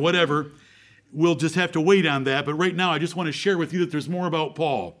 6 or whatever, we'll just have to wait on that. But right now, I just want to share with you that there's more about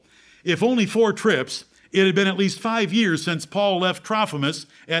Paul. If only 4 trips, it had been at least 5 years since Paul left Trophimus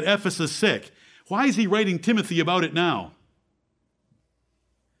at Ephesus sick. Why is he writing Timothy about it now?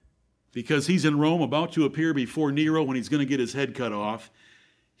 Because he's in Rome about to appear before Nero when he's going to get his head cut off.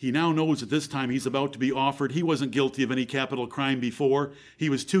 He now knows at this time he's about to be offered. He wasn't guilty of any capital crime before. He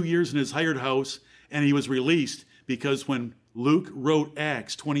was 2 years in his hired house, and he was released because when Luke wrote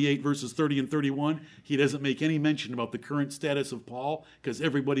Acts 28 verses 30 and 31, he doesn't make any mention about the current status of Paul because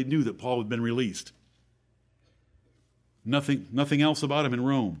everybody knew that Paul had been released. Nothing else about him in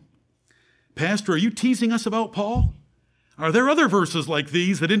Rome. Pastor, are you teasing us about Paul? Are there other verses like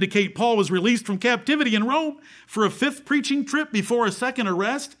these that indicate Paul was released from captivity in Rome for a 5th preaching trip before a 2nd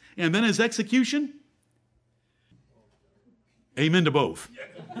arrest and then his execution? Amen to both.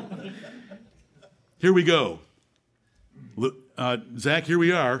 Here we go. Zach, here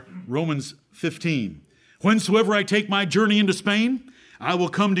we are, Romans 15. Whensoever I take my journey into Spain, I will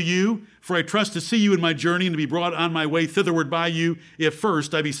come to you, for I trust to see you in my journey and to be brought on my way thitherward by you, if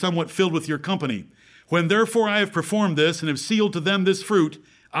first I be somewhat filled with your company. When therefore I have performed this and have sealed to them this fruit,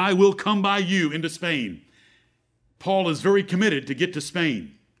 I will come by you into Spain. Paul is very committed to get to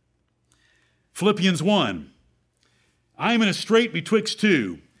Spain. Philippians 1. I am in a strait betwixt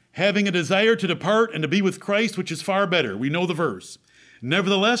two, having a desire to depart and to be with Christ, which is far better. We know the verse.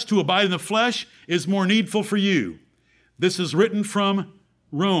 Nevertheless, to abide in the flesh is more needful for you. This is written from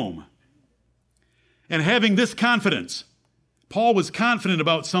Rome. And having this confidence, Paul was confident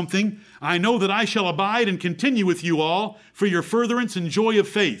about something. I know that I shall abide and continue with you all for your furtherance and joy of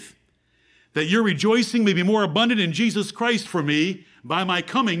faith, that your rejoicing may be more abundant in Jesus Christ for me by my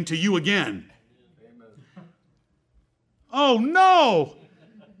coming to you again. Amen. Oh, no!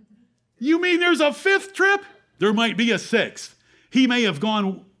 You mean there's a fifth trip? There might be a sixth. He may have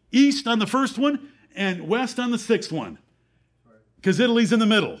gone east on the first one and west on the sixth one, because Italy's in the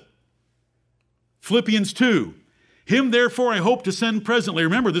middle. Philippians 2. Him therefore I hope to send presently.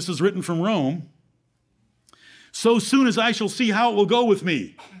 Remember, this is written from Rome. So soon as I shall see how it will go with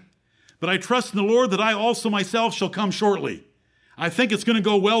me. But I trust in the Lord that I also myself shall come shortly. I think it's going to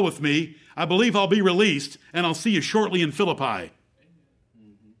go well with me. I believe I'll be released, and I'll see you shortly in Philippi.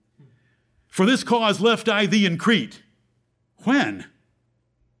 For this cause left I thee in Crete. When?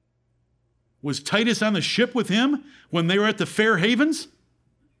 Was Titus on the ship with him when they were at the Fair Havens?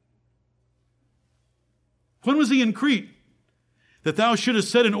 When was he in Crete? That thou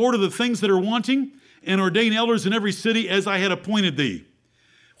shouldest set in order the things that are wanting, and ordain elders in every city as I had appointed thee.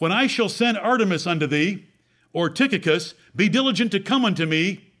 When I shall send Artemas unto thee, or Tychicus, be diligent to come unto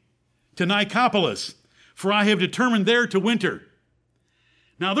me to Nicopolis, for I have determined there to winter.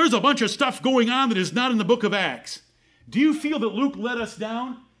 Now there's a bunch of stuff going on that is not in the book of Acts. Do you feel that Luke let us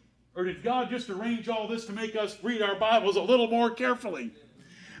down? Or did God just arrange all this to make us read our Bibles a little more carefully?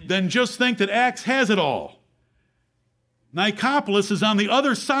 Then just think that Acts has it all. Nicopolis is on the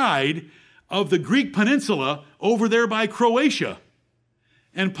other side of the Greek peninsula over there by Croatia.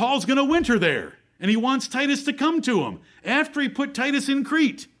 And Paul's going to winter there. And he wants Titus to come to him after he put Titus in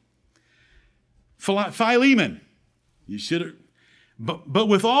Crete. Philemon, you should have, but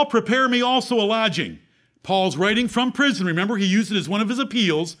withal prepare me also a lodging. Paul's writing from prison. Remember, he used it as one of his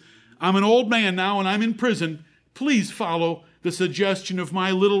appeals. I'm an old man now and I'm in prison. Please follow the suggestion of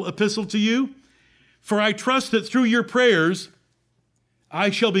my little epistle to you. For I trust that through your prayers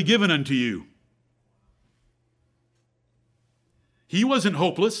I shall be given unto you. He wasn't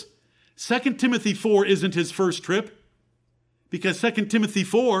hopeless. 2 Timothy 4 isn't his first trip, because 2 Timothy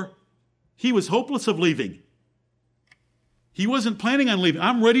 4, he was hopeless of leaving. He wasn't planning on leaving.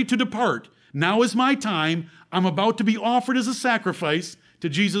 I'm ready to depart. Now is my time. I'm about to be offered as a sacrifice to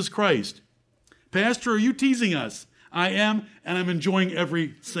Jesus Christ. Pastor, are you teasing us? I am, and I'm enjoying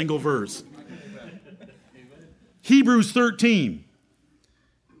every single verse. Hebrews 13.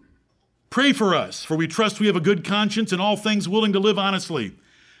 Pray for us, for we trust we have a good conscience in all things, willing to live honestly.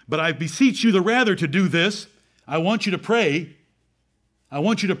 But I beseech you the rather to do this. I want you to pray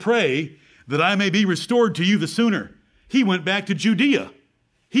that I may be restored to you the sooner. He went back to Judea.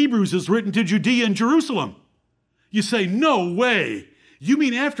 Hebrews is written to Judea and Jerusalem. You say, no way. You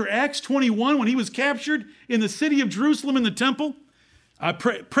mean after Acts 21 when he was captured in the city of Jerusalem in the temple? I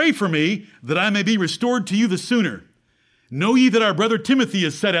pray for me that I may be restored to you the sooner. Know ye that our brother Timothy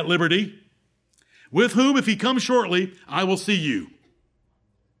is set at liberty, with whom, if he comes shortly, I will see you.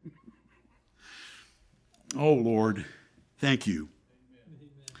 Oh, Lord, thank you.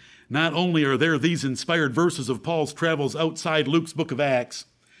 Not only are there these inspired verses of Paul's travels outside Luke's book of Acts,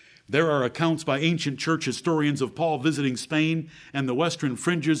 there are accounts by ancient church historians of Paul visiting Spain and the western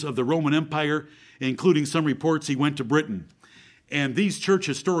fringes of the Roman Empire, including some reports he went to Britain. And these church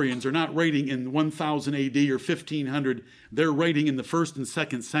historians are not writing in 1000 AD or 1500. They're writing in the 1st and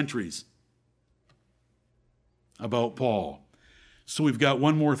 2nd centuries about Paul. So we've got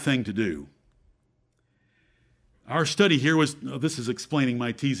one more thing to do. Our study here was, this is explaining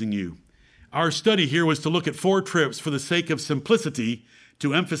my teasing you. Our study here was to look at 4 trips for the sake of simplicity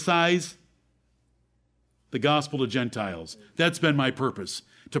to emphasize the gospel to Gentiles. That's been my purpose,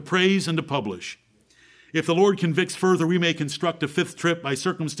 to praise and to publish. If the Lord convicts further, we may construct a 5th trip by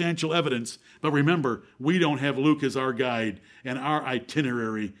circumstantial evidence. But remember, we don't have Luke as our guide, and our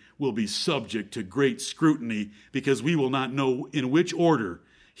itinerary will be subject to great scrutiny because we will not know in which order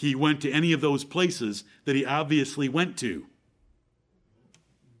he went to any of those places that he obviously went to.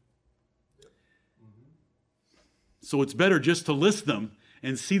 So it's better just to list them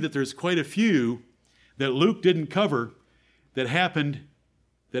and see that there's quite a few that Luke didn't cover that happened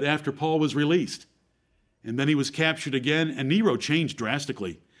that after Paul was released. And then he was captured again, and Nero changed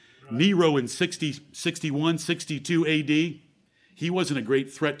drastically. Right. Nero in 61, 62 AD, he wasn't a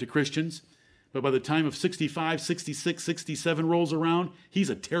great threat to Christians. But by the time of 65, 66, 67 rolls around, he's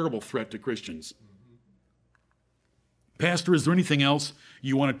a terrible threat to Christians. Pastor, is there anything else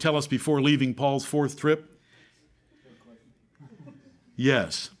you want to tell us before leaving Paul's fourth trip?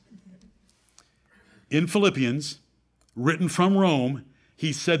 Yes. In Philippians, written from Rome,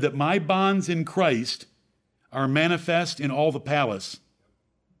 he said that my bonds in Christ are manifest in all the palace.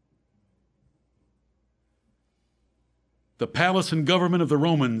 The palace and government of the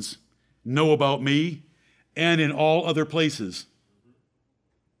Romans know about me and in all other places.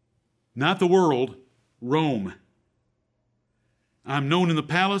 Not the world, Rome. I'm known in the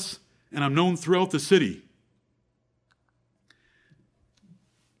palace and I'm known throughout the city.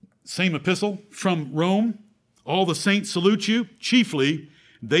 Same epistle from Rome. All the saints salute you, chiefly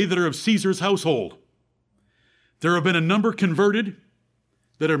they that are of Caesar's household. There have been a number converted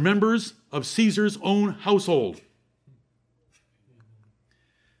that are members of Caesar's own household.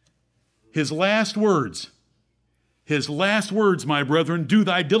 His last words, my brethren, do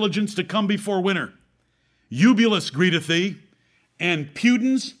thy diligence to come before winter. Eubulus greeteth thee, and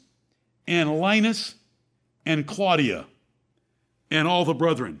Pudens, and Linus, and Claudia, and all the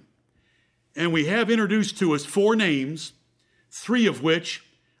brethren. And we have introduced to us 4 names, 3 of which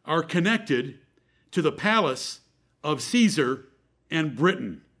are connected to the palace of Caesar and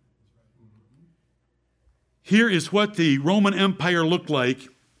Britain. Here is what the Roman Empire looked like,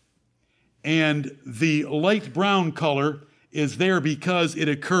 and the light brown color is there because it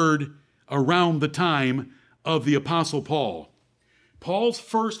occurred around the time of the Apostle Paul. Paul's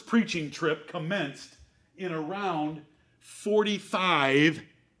first preaching trip commenced in around 45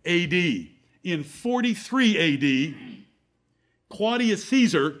 AD. In 43 AD, Claudius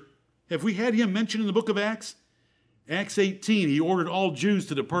Caesar, have we had him mentioned in the book of Acts? Acts 18, he ordered all Jews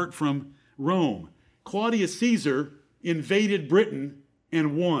to depart from Rome. Claudius Caesar invaded Britain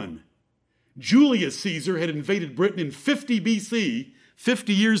and won. Julius Caesar had invaded Britain in 50 BC,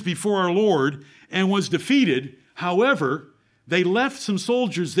 50 years before our Lord, and was defeated. However, they left some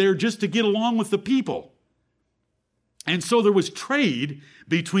soldiers there just to get along with the people. And so there was trade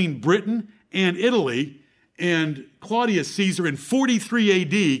between Britain and Italy, and Claudius Caesar in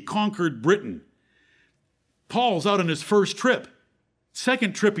 43 AD conquered Britain. Paul's out on his first trip.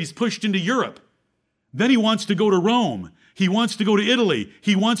 Second trip, he's pushed into Europe. Then he wants to go to Rome. He wants to go to Italy.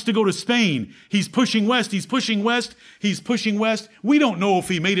 He wants to go to Spain. He's pushing west. He's pushing west. He's pushing west. We don't know if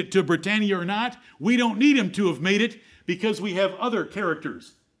he made it to Britannia or not. We don't need him to have made it because we have other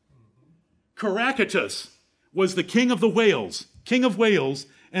characters. Caractacus was the king of Wales,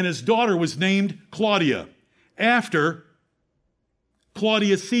 and his daughter was named Claudia, after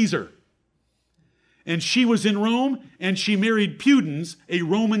Claudius Caesar. And she was in Rome, and she married Pudens, a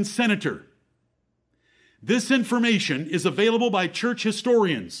Roman senator. This information is available by church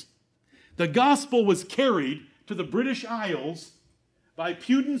historians. The gospel was carried to the British Isles by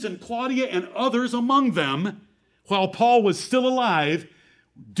Pudens and Claudia and others among them while Paul was still alive,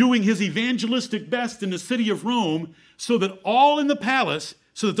 doing his evangelistic best in the city of Rome, so that those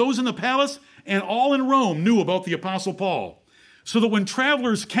in the palace and all in Rome knew about the Apostle Paul. So that when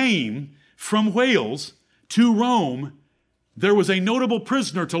travelers came from Wales to Rome, there was a notable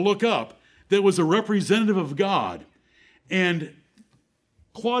prisoner to look up that was a representative of God. And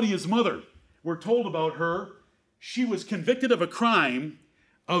Claudia's mother, we're told about her, she was convicted of a crime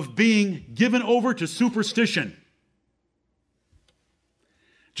of being given over to superstition.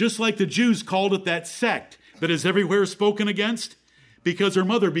 Just like the Jews called it that sect that is everywhere spoken against, because her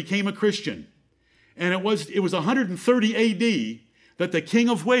mother became a Christian. And it was 130 AD that the King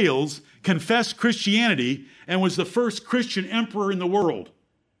of Wales confessed Christianity and was the first Christian emperor in the world,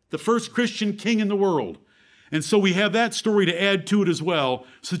 the first Christian king in the world. And so we have that story to add to it as well,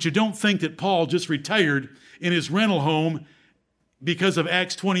 so that you don't think that Paul just retired in his rental home because of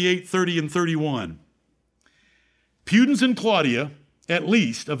Acts 28, 30, and 31. Pudens and Claudia, at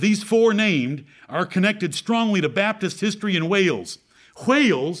least, of these 4 named, are connected strongly to Baptist history in Wales.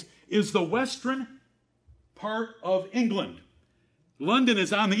 Wales is the western part of England. London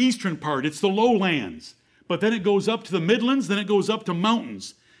is on the eastern part. It's the lowlands. But then it goes up to the Midlands, then it goes up to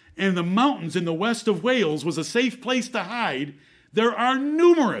mountains. And the mountains in the west of Wales was a safe place to hide. There are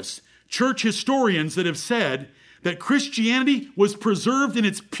numerous church historians that have said that Christianity was preserved in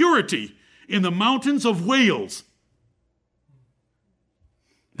its purity in the mountains of Wales.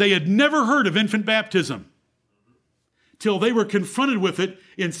 They had never heard of infant baptism. till they were confronted with it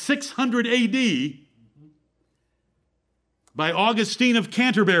in 600 AD by Augustine of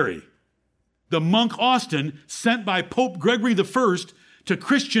Canterbury, the monk Austin sent by Pope Gregory I to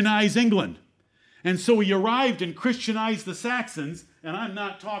Christianize England. And so he arrived and Christianized the Saxons, and I'm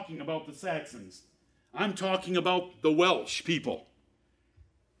not talking about the Saxons. I'm talking about the Welsh people.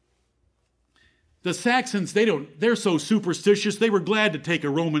 The Saxons, they're so superstitious, they were glad to take a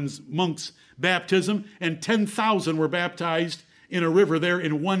Roman monk's baptism, and 10,000 were baptized in a river there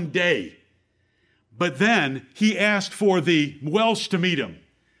in one day. But then he asked for the Welsh to meet him,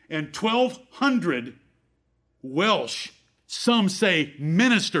 and 1,200 Welsh, some say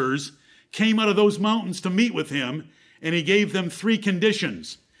ministers, came out of those mountains to meet with him, and he gave them 3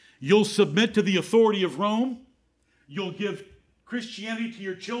 conditions. You'll submit to the authority of Rome, you'll give Christianity to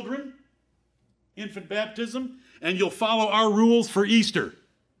your children, infant baptism, and you'll follow our rules for Easter.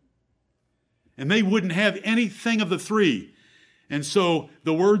 And they wouldn't have anything of the 3. And so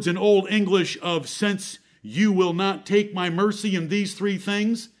the words in Old English of, since you will not take my mercy in these 3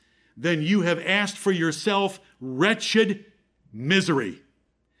 things, then you have asked for yourself wretched misery.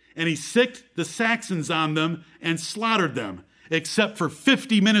 And he sicked the Saxons on them and slaughtered them, except for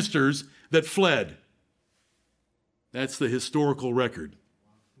 50 ministers that fled. That's the historical record.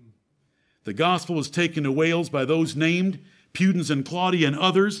 The gospel was taken to Wales by those named, Pudens and Claudia and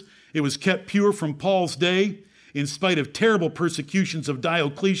others. It was kept pure from Paul's day, in spite of terrible persecutions of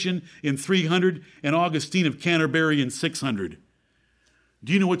Diocletian in 300 and Augustine of Canterbury in 600.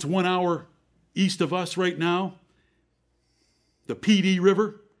 Do you know what's 1 hour east of us right now? The PD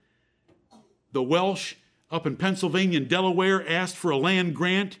River. The Welsh up in Pennsylvania and Delaware asked for a land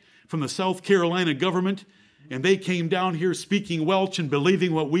grant from the South Carolina government, and they came down here speaking Welsh and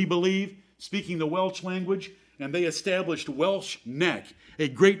believing what we believe, speaking the Welsh language, and they established Welsh Neck, a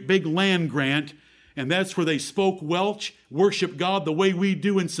great big land grant, and that's where they spoke Welsh, worship God the way we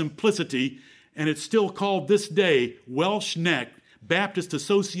do in simplicity, and it's still called this day Welsh Neck Baptist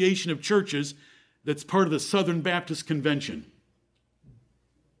Association of Churches, that's part of the Southern Baptist Convention.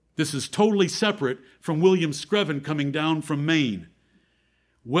 This is totally separate from William Screven coming down from Maine.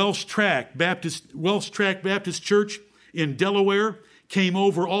 Welsh Track Baptist Church in Delaware came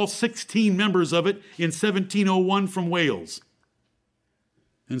over, all 16 members of it, in 1701 from Wales.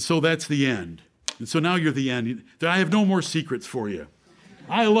 And so that's the end. And so now you're the end. I have no more secrets for you.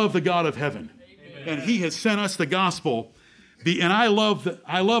 I love the God of heaven. And he has sent us the gospel. And I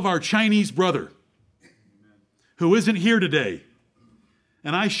love our Chinese brother who isn't here today.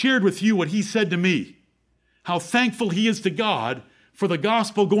 And I shared with you what he said to me, how thankful he is to God for the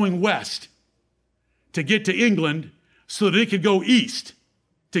gospel going west to get to England so that it could go east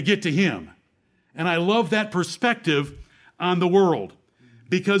to get to him. And I love that perspective on the world,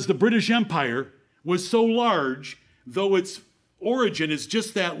 because the British Empire was so large, though its origin is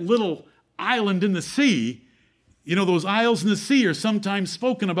just that little island in the sea. You know, those isles in the sea are sometimes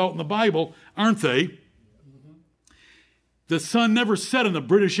spoken about in the Bible, aren't they? The sun never set in the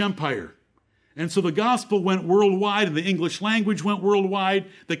British Empire. And so the gospel went worldwide, and the English language went worldwide,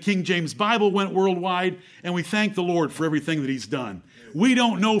 the King James Bible went worldwide, and we thank the Lord for everything that he's done. We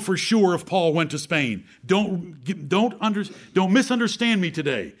don't know for sure if Paul went to Spain. Don't misunderstand me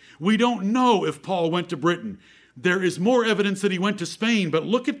today. We don't know if Paul went to Britain. There is more evidence that he went to Spain, but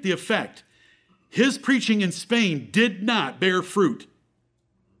look at the effect. His preaching in Spain did not bear fruit.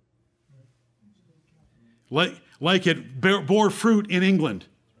 Like it bore fruit in England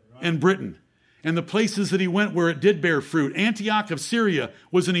and Britain, and the places that he went where it did bear fruit. Antioch of Syria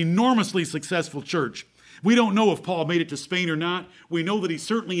was an enormously successful church. We don't know if Paul made it to Spain or not. We know that he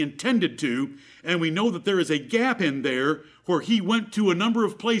certainly intended to, and we know that there is a gap in there where he went to a number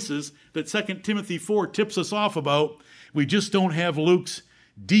of places that 2 Timothy 4 tips us off about. We just don't have Luke's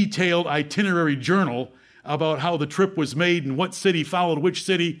detailed itinerary journal about how the trip was made and what city followed which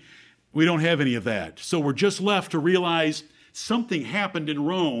city. We don't have any of that. So we're just left to realize something happened in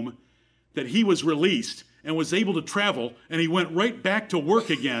Rome, that he was released and was able to travel, and he went right back to work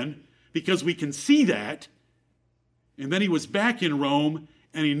again, because we can see that. And then he was back in Rome,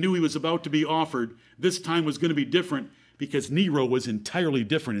 and he knew he was about to be offered. This time was going to be different, because Nero was entirely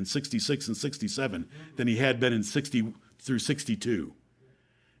different in 66 and 67 than he had been in 60 through 62.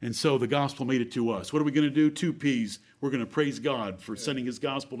 And so the gospel made it to us. What are we going to do? 2 P's. We're going to praise God for sending his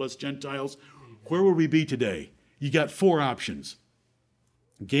gospel to us Gentiles. Where would we be today? You got 4 options.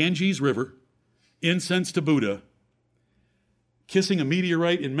 Ganges River, incense to Buddha, kissing a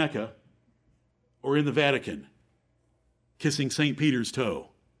meteorite in Mecca, or in the Vatican, kissing St. Peter's toe.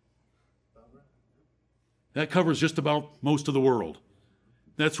 That covers just about most of the world.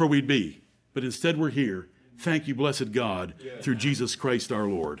 That's where we'd be. But instead we're here. Thank you, blessed God, through Jesus Christ our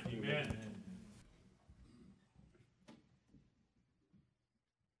Lord. Amen.